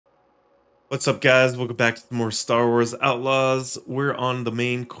What's up, guys? Welcome back to more Star Wars Outlaws. We're on the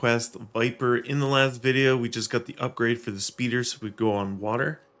main quest, Viper. In the last video, we just got the upgrade for the speeder so we go on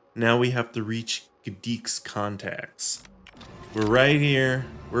water. Now we have to reach Gadik's contacts. We're right here.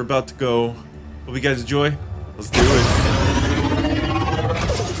 We're about to go. Hope you guys enjoy. Let's do it.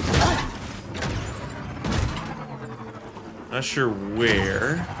 Not sure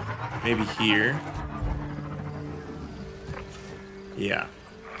where. Maybe here. Yeah.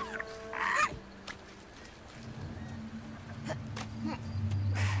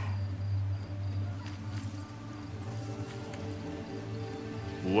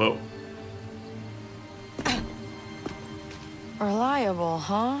 Whoa. Reliable,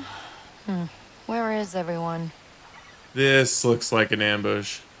 huh? Where is everyone? This looks like an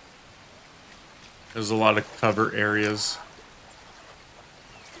ambush. There's a lot of cover areas.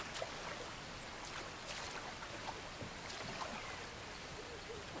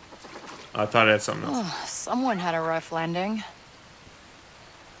 I thought I had something else. Oh, someone had a rough landing.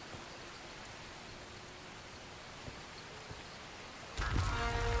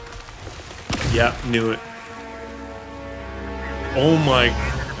 Yeah, knew it. Oh my...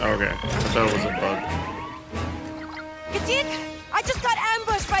 Okay, I thought it was a bug. Kadik, I just got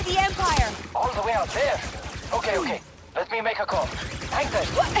ambushed by the Empire. All the way out there? Okay. Let me make a call. Hang tight.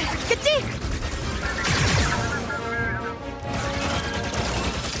 What? Kadik!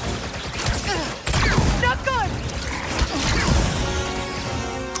 Not good!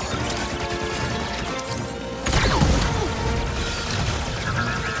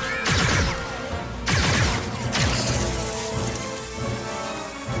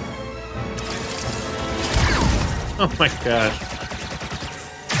 Oh my gosh.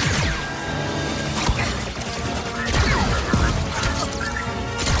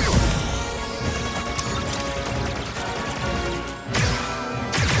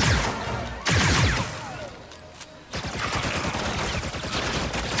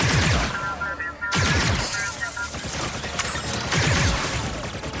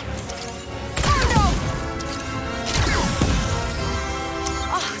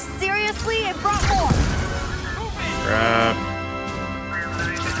 Seriously? It brought more. Crap.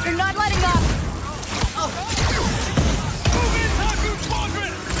 You're not letting up. Move in, Taku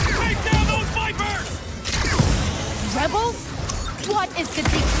Squadron! Take down those Vipers! Rebels? What is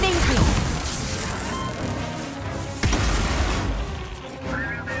Kadik thinking?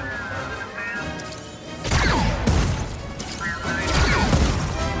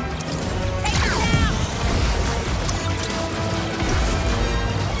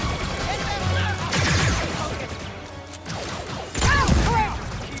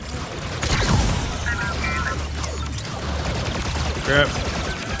 Crap.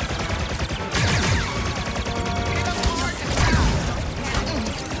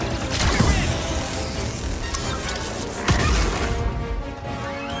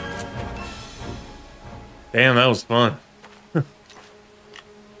 Damn, that was fun. Are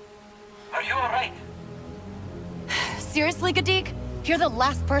you alright? Seriously, Kadik? You're the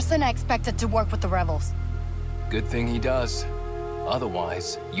last person I expected to work with the rebels. Good thing he does.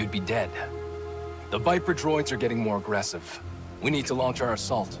 Otherwise, you'd be dead. The Viper droids are getting more aggressive. We need to launch our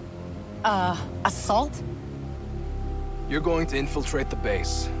assault. Assault? You're going to infiltrate the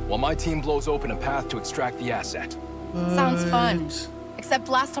base, while my team blows open a path to extract the asset. Sounds fun. Except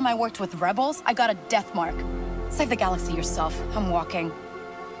last time I worked with rebels, I got a death mark. Save the galaxy yourself. I'm walking.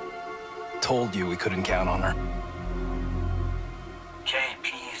 Told you we couldn't count on her. Kay,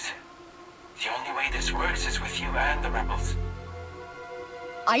 please. The only way this works is with you and the rebels.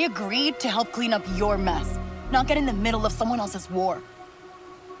 I agreed to help clean up your mess, not get in the middle of someone else's war.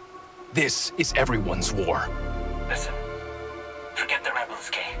 This is everyone's war. Listen, forget the rebels,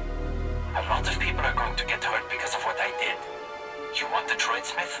 Kay. A lot of people are going to get hurt because of what I did. You want the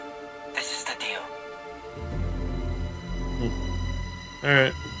droidsmith? This is the deal.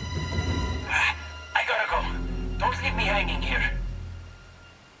 Alright. I gotta go. Don't leave me hanging here.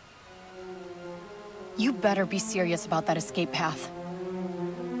 You better be serious about that escape path.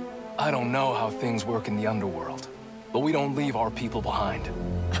 I don't know how things work in the underworld, but we don't leave our people behind.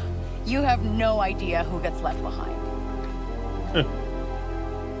 You have no idea who gets left behind.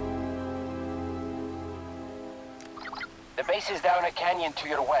 The base is down a canyon to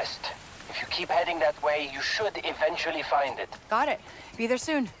your west. If you keep heading that way, you should eventually find it. Got it. Be there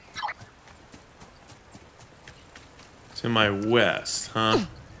soon. To my west, huh?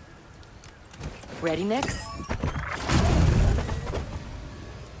 Ready, Nix?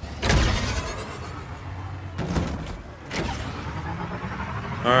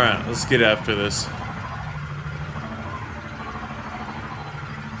 Alright, let's get after this.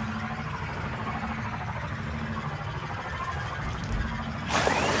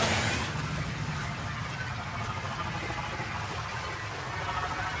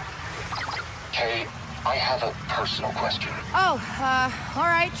 have a personal question. Oh, all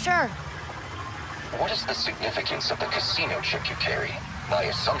right, sure. What is the significance of the casino chip you carry? My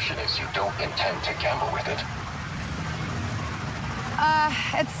assumption is you don't intend to gamble with it.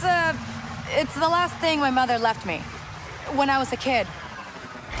 It's the last thing my mother left me when I was a kid.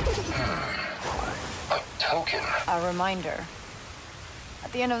 A token? A reminder.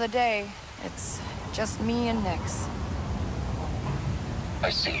 At the end of the day, it's just me and Nix. I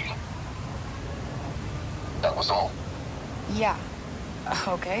see. That was all? Yeah.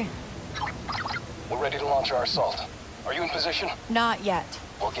 Okay. We're ready to launch our assault. Are you in position? Not yet.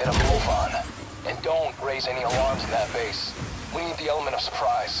 We'll get a move on. And don't raise any alarms in that base. We need the element of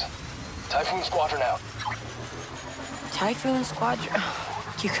surprise. Typhoon Squadron out. Typhoon Squadron?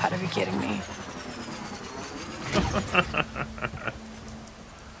 You gotta be kidding me.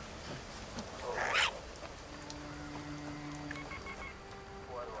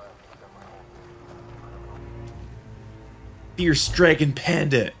 Fierce Dragon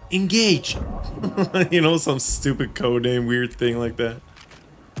Panda, engage! You know, some stupid code name, weird thing like that.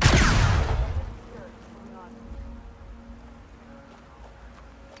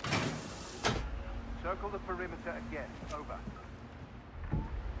 Circle the perimeter again. Over.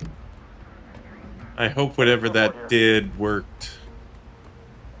 I hope whatever that did worked.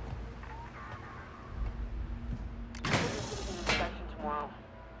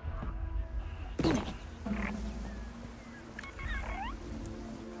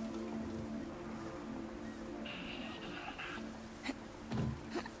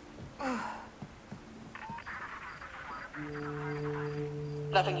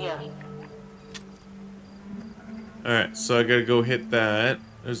 Nothing here. Alright, so I gotta go hit that.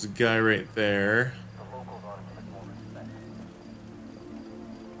 There's a guy right there.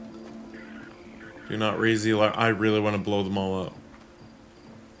 Do not raise the alarm. I really want to blow them all up.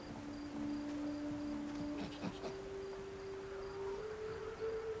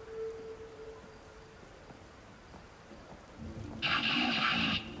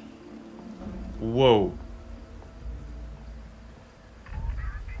 Whoa.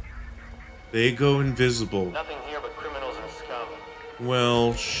 They go invisible. Nothing here but criminals and scum.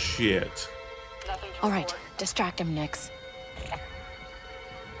 Well, shit. All right, distract him, Nix.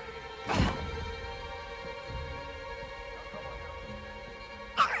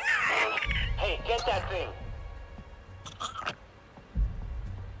 Hey, get that thing.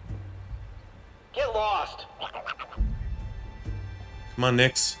 Get lost. Come on,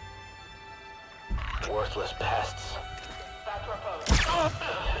 Nix. Worthless pests. Back to our post.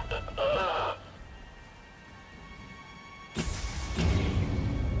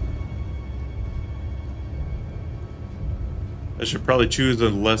 I should probably choose a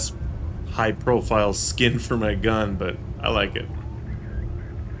less high-profile skin for my gun, but I like it.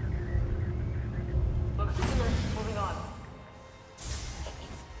 Looks clear. Moving on.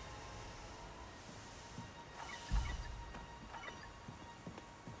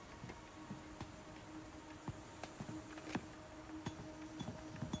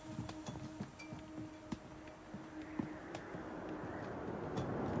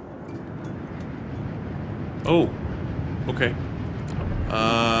 Oh, okay.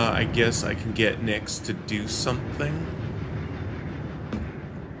 I guess I can get Nix to do something.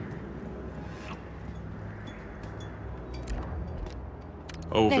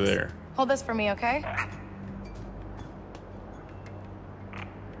 Over Nix, there. hold this for me, okay?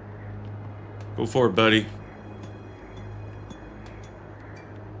 Go for it, buddy.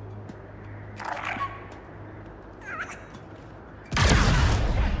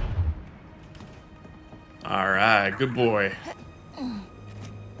 Alright, good boy.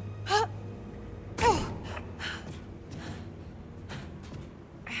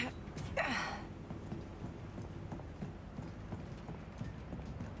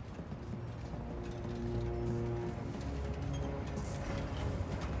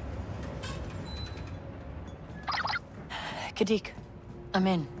 Kadik, I'm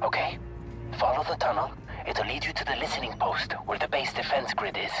in. Okay. Follow the tunnel. It'll lead you to the listening post, where the base defense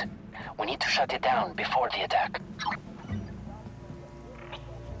grid is. We need to shut it down before the attack.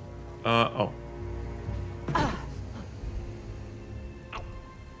 Oh.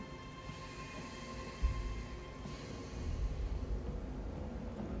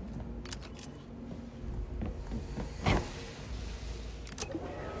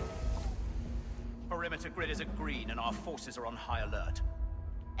 Perimeter grid is at green and our forces are on high alert.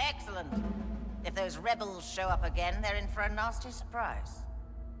 Excellent. If those rebels show up again, they're in for a nasty surprise.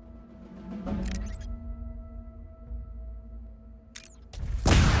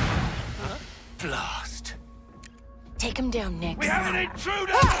 Blast. Take him down, Nix. We have an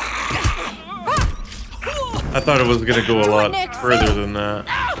intruder! I thought it was gonna go a lot further than that.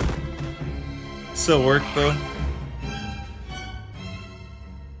 Still worked though.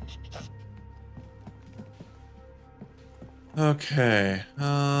 Okay,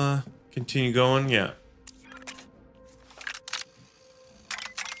 continue going, yeah.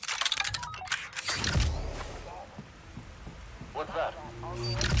 What's that?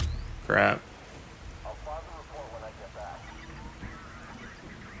 Crap. I'll file the report when I get back.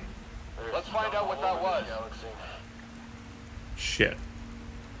 Let's find out what that was. Shit.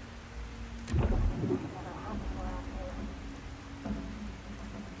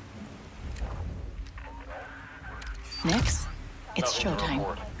 Nix, it's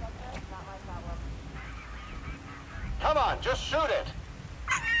showtime. Come on, just shoot it.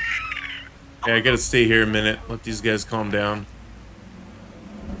 Yeah, I gotta stay here a minute. Let these guys calm down.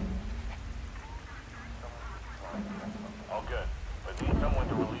 All good, but need someone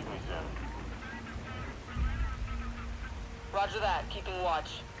to relieve me soon. Roger that. Keeping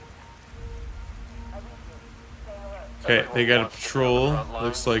watch. Okay, they got a patrol.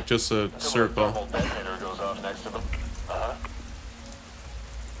 Looks like just a circle.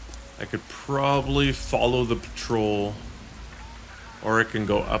 I could probably follow the patrol, or it can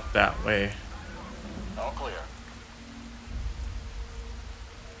go up that way. All clear.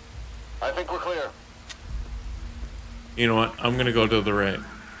 I think we're clear. You know what? I'm gonna go to the right.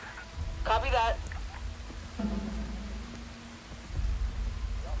 Copy that.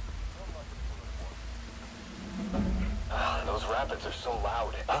 Those rapids are so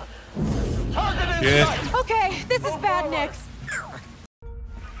loud. Target in sight! Okay, this is bad, Nix.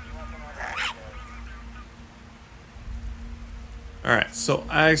 Alright, so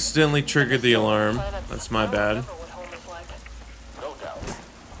I accidentally triggered the alarm. That's my bad. No doubt.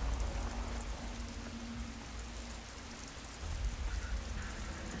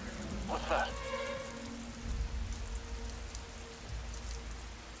 What's that?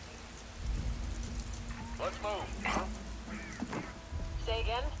 Let's move. Say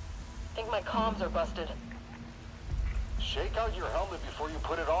again? Think my comms are busted. Shake out your helmet before you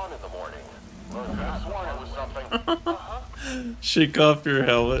put it on in the morning. Look, I sworn it was something. Shake off your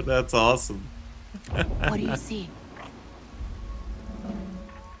helmet. That's awesome. What do you see?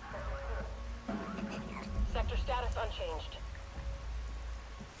 Sector status unchanged.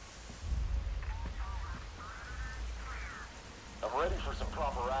 I'm ready for some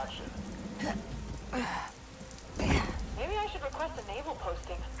proper action. Maybe I should request a naval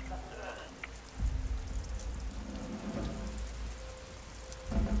posting.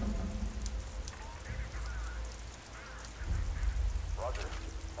 Roger.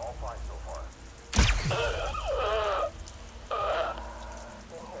 All fine so far.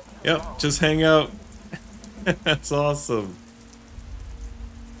 Yep, just hang out. That's awesome.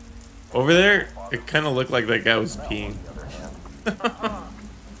 Over there, it kind of looked like that guy was peeing.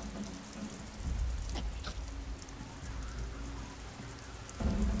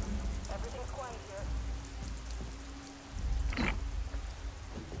 Everything's quiet here.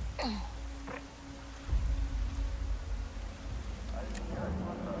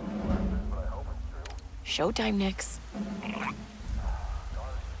 Showtime, Nix.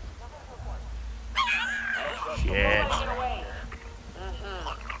 Shit.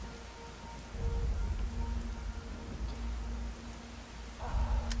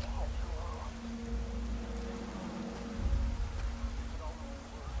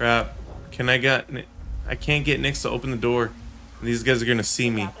 Crap. I can't get Nix to open the door. These guys are gonna see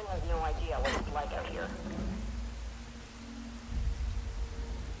me. Captain has no idea what it's like out here.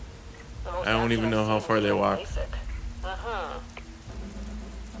 I don't even know how far they walk.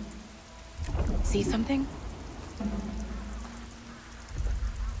 See something?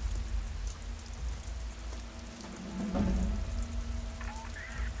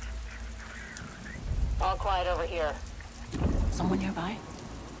 All quiet over here. Someone nearby?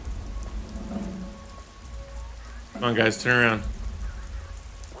 Come on, guys, turn around.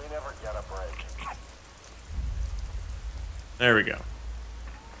 We never get a break. There we go.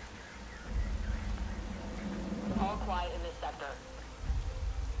 All quiet in this sector.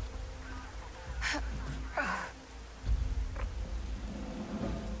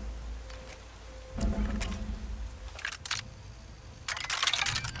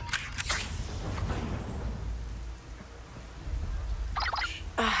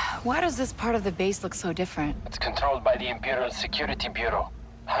 Why does this part of the base look so different? It's controlled by the Imperial Security Bureau.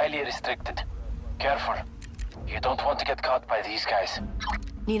 Highly restricted. Careful. You don't want to get caught by these guys.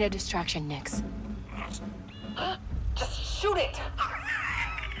 Need a distraction, Nix. Just shoot it!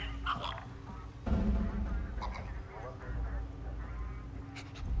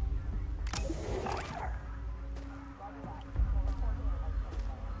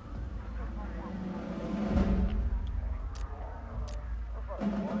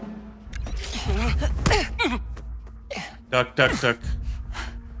 Duck, duck, duck.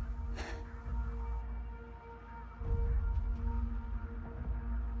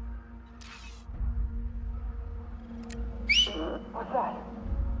 What's that?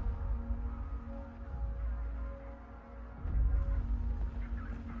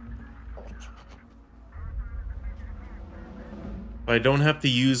 If I don't have to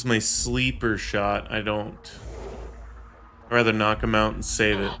use my sleeper shot, I don't. I'd rather knock him out and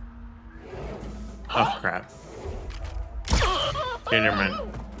save it. Oh, crap. Okay, never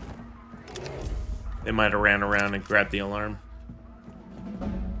mind. They might have ran around and grabbed the alarm.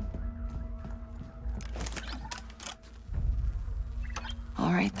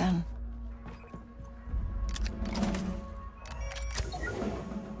 All right, then.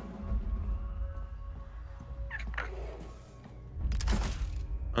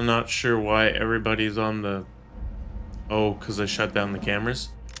 I'm not sure why everybody's on the... Oh, because I shut down the cameras?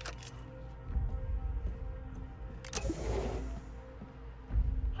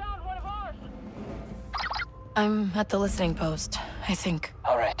 Found one of ours. I'm at the listening post, I think.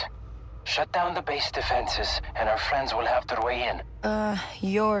 All right. Shut down the base defenses, and our friends will have their way in.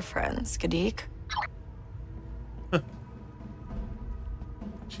 Your friends, Kadik.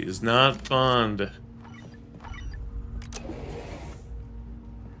 She is not fond.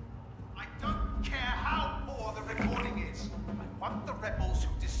 I don't care how poor the recording is. I want the rebels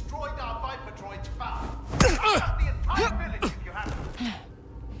who destroyed our Viper droids found. Take out the entire village if you have to.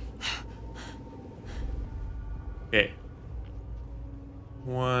 Okay.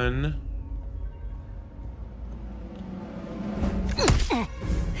 One.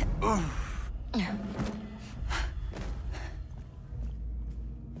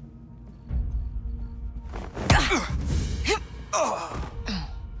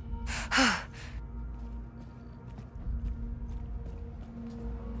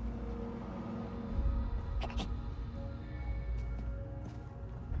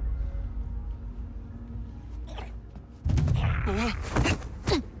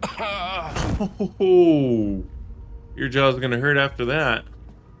 Oh, your jaw's gonna hurt after that.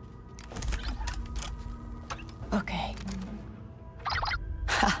 Okay.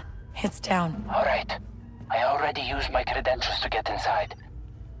 Ha! It's down. All right. I already used my credentials to get inside.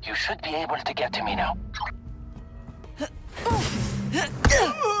 You should be able to get to me now.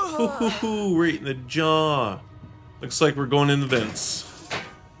 Ooh, right in the jaw. Looks like we're going in the vents.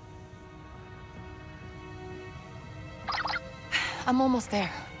 I'm almost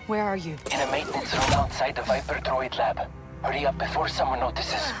there. Where are you? In a maintenance room outside the Viper droid lab. Hurry up before someone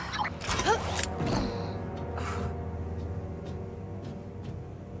notices.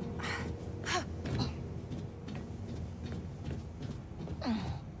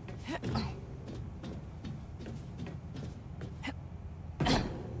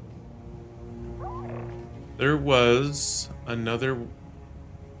 There was another...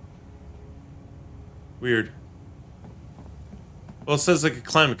 Weird. Well, it says I could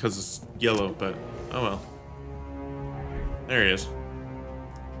climb it because it's yellow, but oh well. There he is.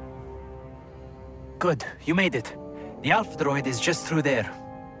 Good, you made it. The Alpha droid is just through there.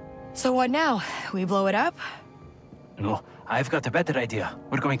 So what now? We blow it up? No, I've got a better idea.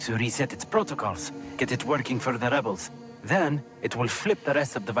 We're going to reset its protocols, get it working for the rebels. Then, it will flip the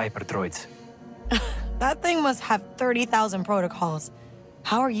rest of the Viper droids. That thing must have 30,000 protocols.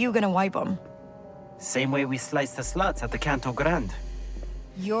 How are you gonna wipe them? Same way we sliced the slots at the Canto Grande.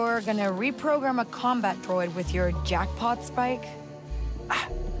 You're gonna reprogram a combat droid with your jackpot spike?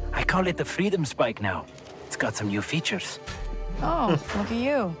 I call it the Freedom Spike now. It's got some new features. Oh, look at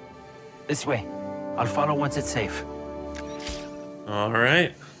you. This way. I'll follow once it's safe.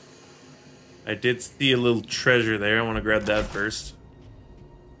 Alright. I did see a little treasure there. I want to grab that first.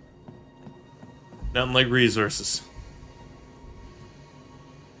 Nothing like resources.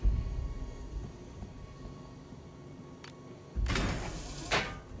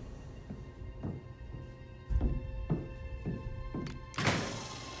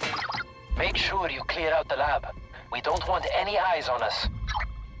 Make sure you clear out the lab. We don't want any eyes on us.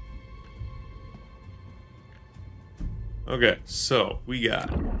 Okay, so we got...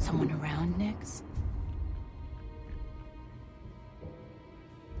 Someone around, Nix?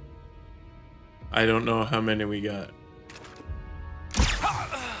 I don't know how many we got.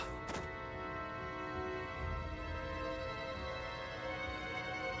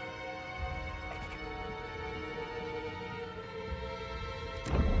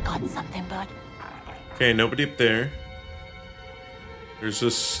 Got something, bud? Okay, nobody up there. There's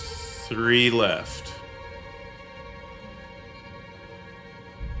just 3 left.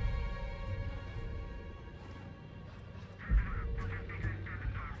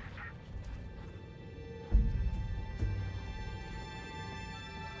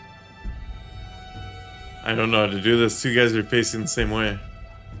 I don't know how to do this. You guys are facing the same way.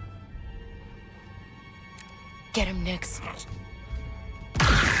 Get him, Nix.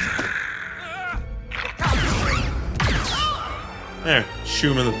 There,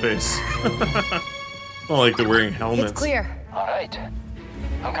 shoot him in the face. I don't like they're wearing helmets. It's clear. All right.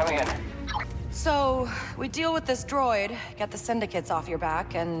 I'm coming in. So, we deal with this droid, get the syndicates off your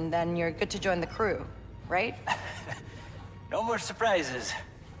back, and then you're good to join the crew, right? No more surprises.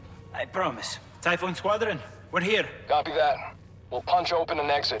 I promise. Typhoon Squadron, we're here. Copy that. We'll punch open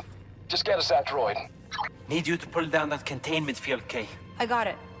and exit. Just get us that droid. Need you to pull down that containment field, Kay. I got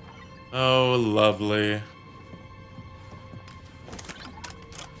it. Oh, lovely.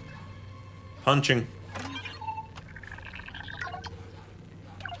 Punching.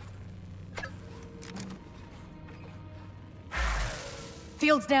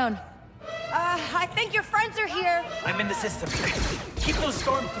 Field's down. I think your friends are here. I'm in the system. Keep those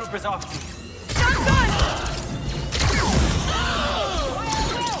stormtroopers off me. Shotgun!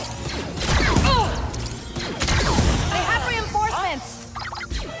 They have reinforcements.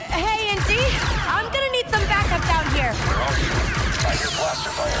 Hey, Indy, I'm gonna need some backup down here. Where are you? I hear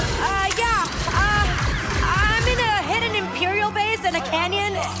blaster fire. Yeah. I'm in a hidden Imperial base in a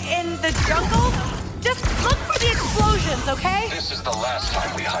canyon in the jungle. Just look for the explosions, okay? This is the last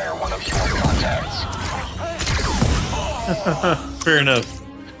time we hire one of your contacts. Fair enough.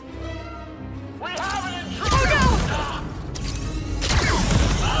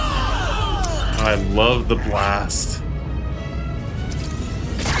 I love the blast.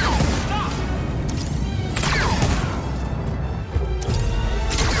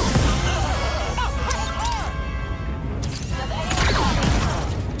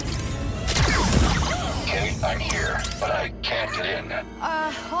 Okay, I'm here, but I can't get in.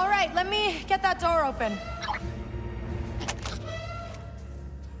 All right, let me get that door open.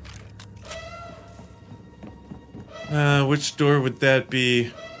 Which door would that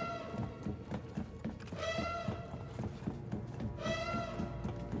be?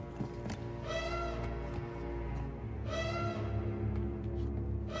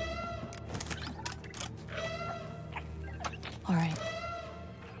 All right.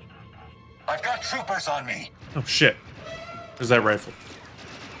 I've got troopers on me. Oh shit. There's that rifle.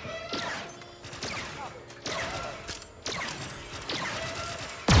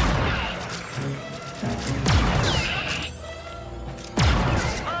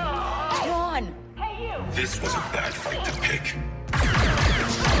 Come on. This was a bad fight to pick.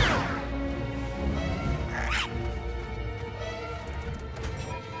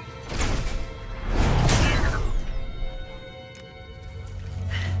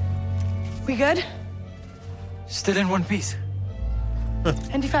 We good? Still in one piece.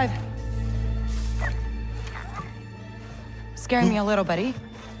 ND5. Scaring me a little, buddy.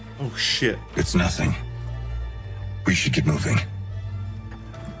 Oh shit. It's nothing. We should get moving.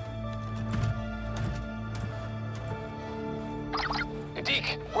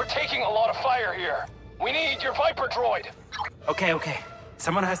 Deke, we're taking a lot of fire here. We need your Viper droid. Okay, okay.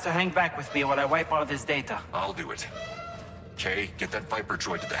 Someone has to hang back with me while I wipe all this data. I'll do it. Kay, get that Viper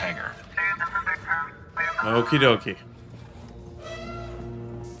droid to the hangar. Okie dokie.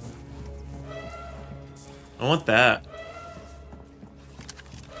 I want that.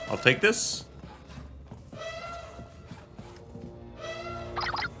 I'll take this.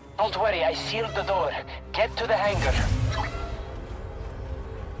 Don't worry, I sealed the door. Get to the hangar.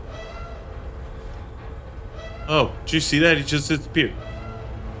 Oh, did you see that? He just disappeared.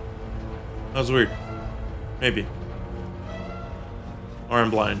 That was weird. Maybe. Or I'm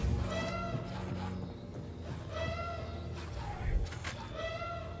blind.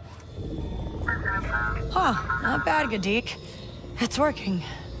 Huh, not bad, Gadik. It's working.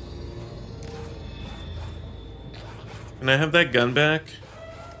 Can I have that gun back?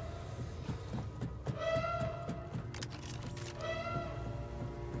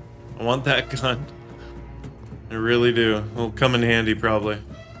 I want that gun. I really do. It'll come in handy, probably.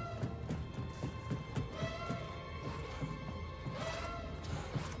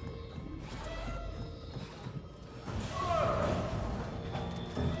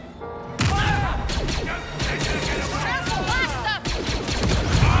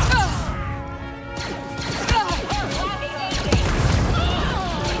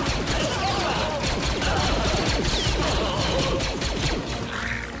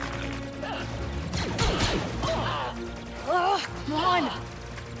 Come on.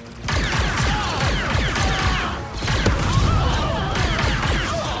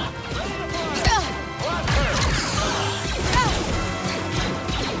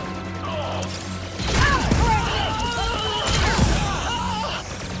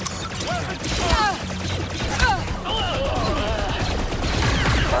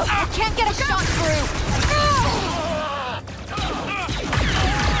 I can't get a shot through.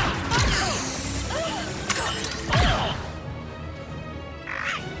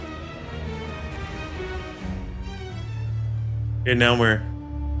 Okay, now we're...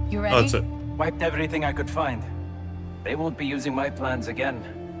 You ready? Oh, that's it. Wiped everything I could find. They won't be using my plans again.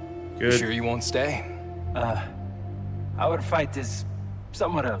 Good. You sure you won't stay? Our fight is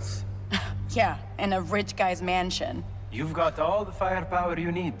somewhere else. Yeah, in a rich guy's mansion. You've got all the firepower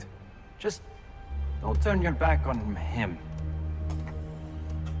you need. Just don't turn your back on him.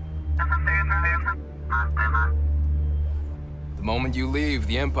 The moment you leave,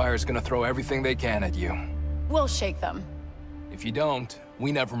 the Empire's gonna throw everything they can at you. We'll shake them. If you don't,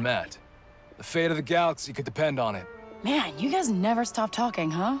 we never met. The fate of the galaxy could depend on it. Man, you guys never stop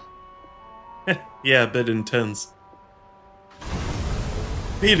talking, huh? Yeah, a bit intense.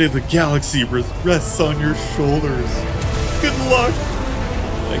 Fate of the galaxy rests on your shoulders. Good luck!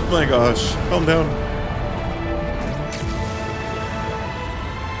 Like, my gosh, calm down.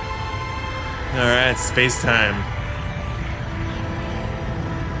 Alright, space time.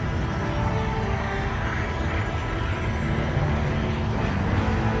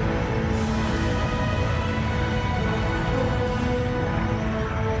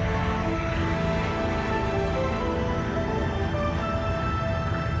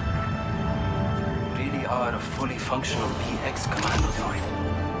 Fully functional PX commando droid.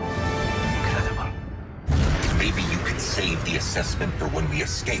 Incredible. Maybe you could save the assessment for when we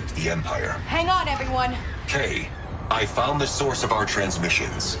escaped the Empire. Hang on, everyone. Kay, I found the source of our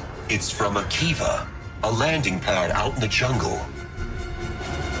transmissions. It's from Akiva, a landing pad out in the jungle.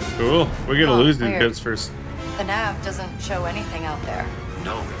 Cool. We're gonna lose these weird. guys first. The nav doesn't show anything out there.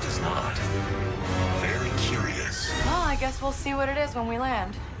 No, it does not. Very curious. Well, I guess we'll see what it is when we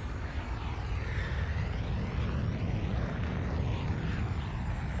land.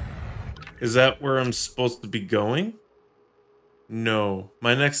 Is that where I'm supposed to be going? No.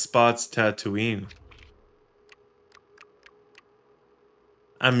 My next spot's Tatooine.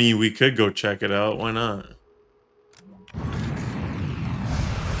 I mean, we could go check it out. Why not?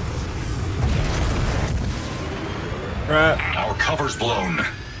 Right. Our cover's blown.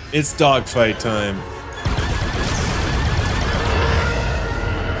 It's dogfight time.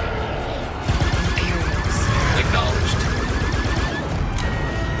 Acknowledged.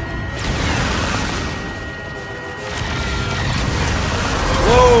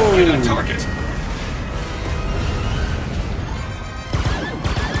 Whoa! Right on target.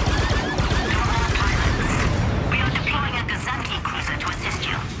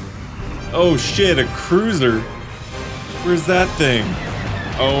 Oh shit, a cruiser. Where's that thing?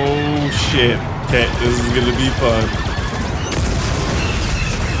 Oh shit. Okay, this is gonna be fun.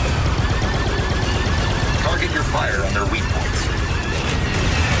 Target your fire on their weak points.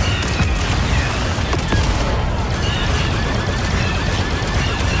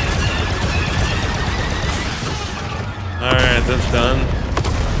 Alright, that's done.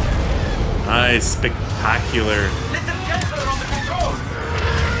 Nice, spectacular.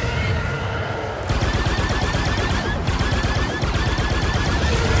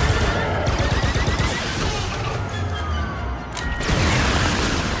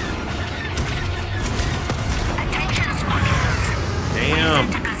 Damn,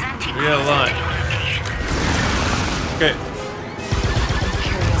 we got a lot. Okay.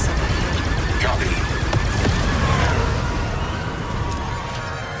 Copy.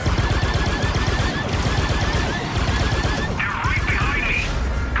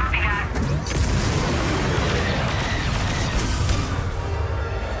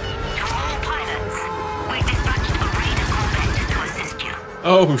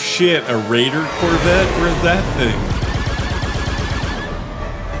 Oh shit, a Raider Corvette? Where's that thing?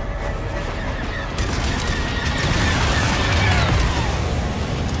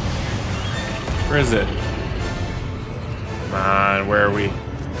 Where is it? Come on, where are we?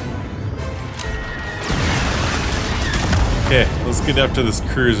 Okay, let's get after this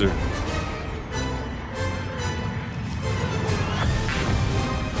cruiser.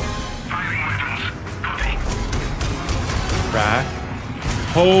 Right.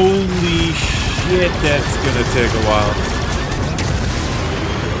 Holy shit, that's gonna take a while.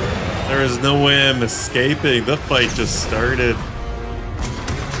 There is no way I'm escaping. The fight just started.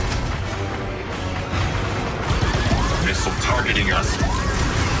 Missile targeting us.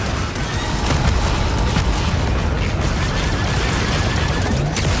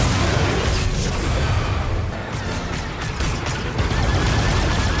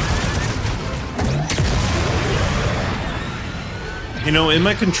 You know, in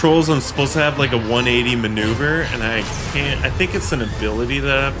my controls, I'm supposed to have like a 180 maneuver, and I can't. I think it's an ability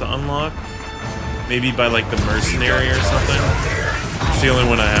that I have to unlock. Maybe by like the mercenary or something. It's the only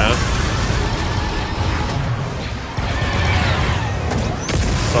one I have.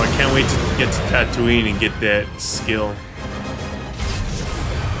 So I can't wait to get to Tatooine and get that skill.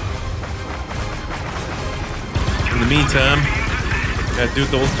 In the meantime, gotta do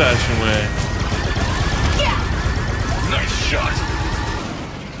it the old-fashioned way. Nice shot.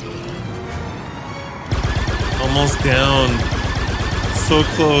 Almost down. So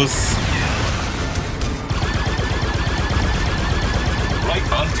close.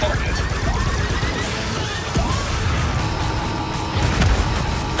 Right on target.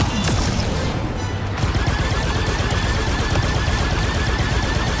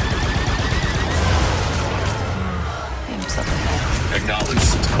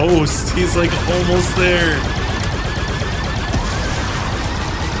 He's toast. He's like almost there.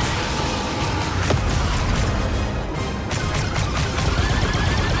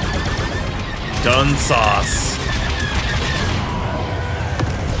 Gun sauce.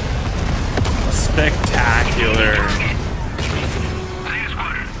 Spectacular.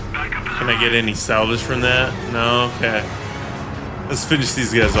 Can I get any salvage from that? No? Okay. Let's finish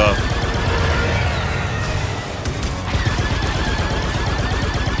these guys off.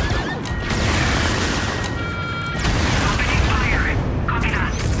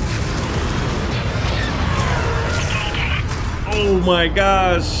 Oh my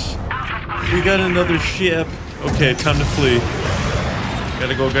gosh. We got another ship. Okay, time to flee.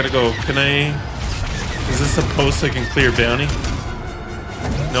 Gotta go, gotta go. Can I... Is this a post I can clear bounty?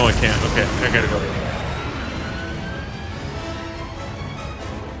 No, I can't. Okay, I gotta go.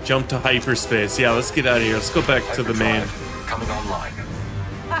 Jump to hyperspace. Yeah, let's get out of here. Let's go back to the main. Coming online.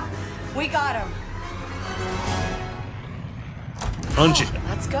 We got him. Punch it.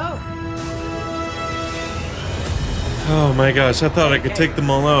 Let's go. Oh my gosh, I thought I could take them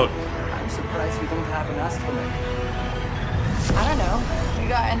all out. I'm surprised we don't have an astromech. I don't know. We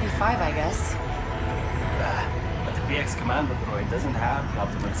got ND5, I guess. But the PX Commando droid doesn't have the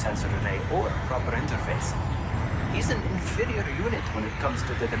optimal sensor array or proper interface. He's an inferior unit when it comes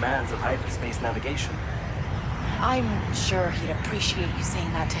to the demands of hyperspace navigation. I'm sure he'd appreciate you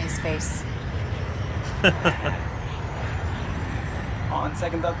saying that to his face. On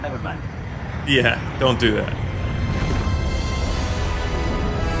second thought, never mind. Yeah, don't do that.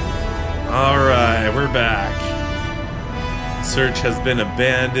 Alright, we're back. Search has been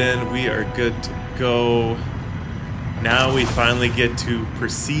abandoned. We are good to go. Now we finally get to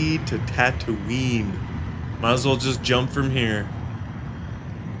proceed to Tatooine. Might as well just jump from here.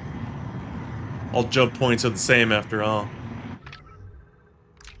 All jump points are the same after all.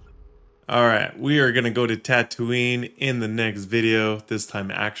 Alright, we are going to go to Tatooine in the next video. This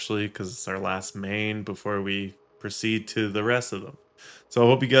time actually, because it's our last main before we proceed to the rest of them. So I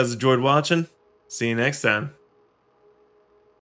hope you guys enjoyed watching. See you next time.